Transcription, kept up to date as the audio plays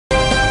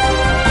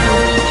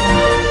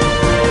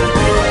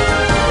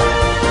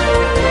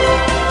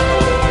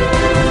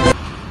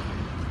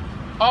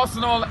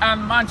Arsenal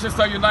and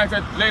Manchester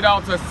United played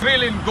out a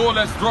thrilling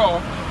goalless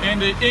draw in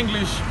the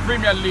English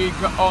Premier League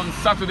on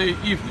Saturday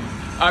evening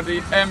at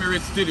the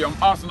Emirates Stadium,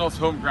 Arsenal's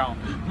home ground.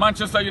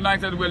 Manchester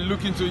United were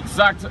looking to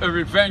exact a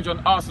revenge on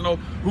Arsenal,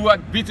 who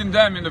had beaten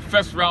them in the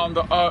first round,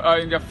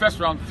 in their first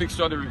round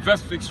fixture, the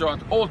reverse fixture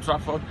at Old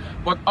Trafford.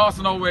 But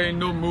Arsenal were in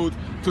no mood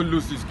to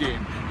lose this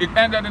game. It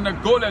ended in a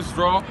goalless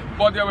draw,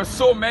 but there were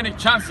so many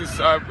chances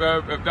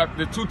that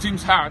the two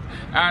teams had,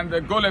 and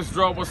the goalless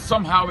draw was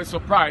somehow a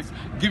surprise,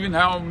 given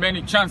how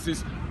many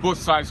chances both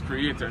sides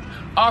created.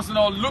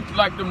 Arsenal looked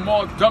like the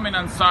more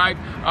dominant side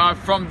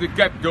from the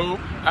get-go,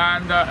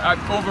 and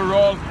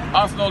overall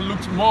Arsenal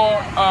looked more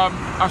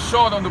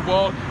assured on the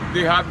ball.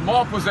 They had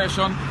more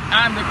possession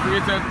and they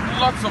created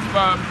lots of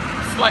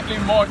slightly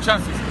more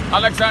chances.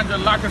 Alexander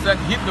Lacazette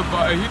hit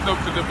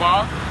the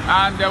bar,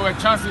 and there were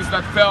chances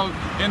that fell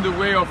in the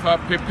way of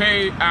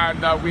Pepe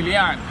and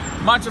Willian.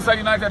 Manchester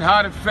United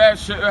had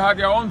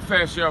their own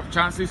fair share of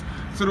chances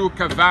through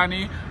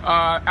Cavani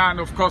and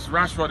of course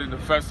Rashford in the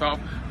first half.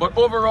 But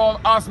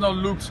overall, Arsenal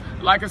looked,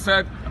 like I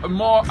said,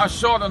 more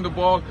assured on the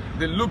ball.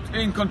 They looked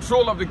in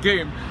control of the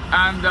game,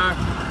 and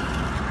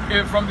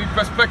from the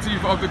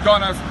perspective of the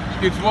Gunners,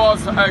 it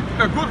was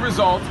a good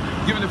result,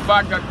 given the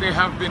fact that they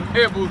have been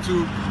able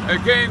to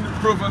again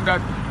proven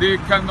that they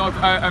cannot,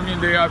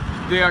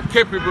 they are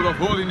capable of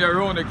holding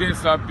their own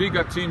against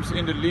bigger teams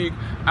in the league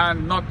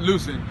and not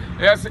losing.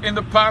 Yes, in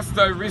the past,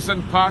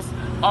 recent past,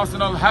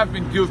 Arsenal had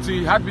been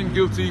guilty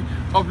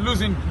of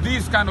losing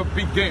these kind of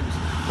big games.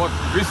 But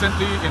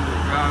recently, in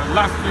the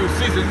last few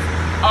seasons,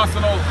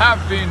 Arsenal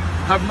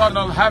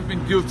had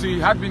been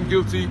guilty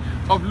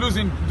of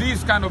losing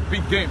these kind of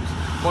big games.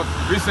 But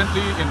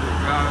recently, in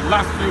the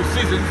last few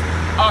seasons,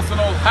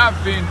 Arsenal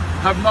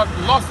have not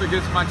lost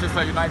against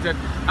Manchester United,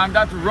 and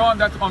that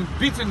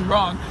unbeaten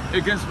run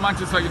against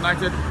Manchester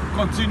United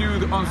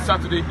continued on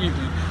Saturday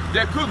evening.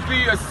 There could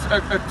be a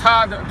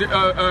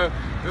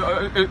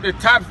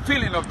tad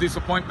feeling of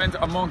disappointment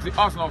amongst the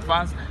Arsenal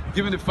fans,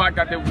 given the fact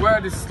that they were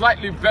the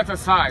slightly better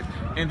side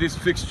in this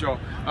fixture.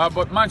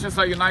 But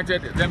Manchester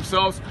United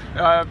themselves,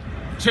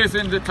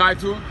 chasing the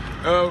title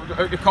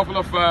a couple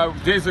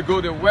of days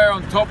ago, they were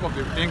on top of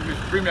the English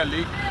Premier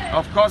League.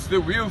 Of course, they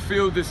will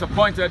feel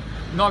disappointed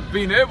not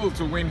being able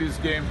to win this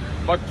game.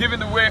 But given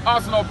the way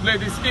Arsenal played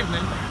this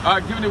evening,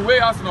 given the way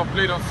Arsenal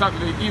played on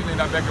Saturday evening,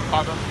 I beg your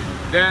pardon,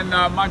 then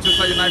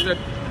Manchester United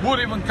would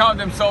even count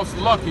themselves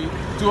lucky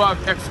to have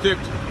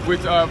escaped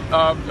with a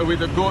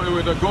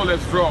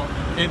goalless draw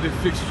in the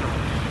fixture.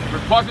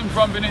 Reporting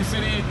from Benin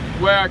City,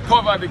 where I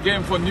covered the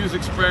game for News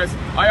Express,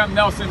 I am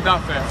Nelson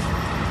Daffes.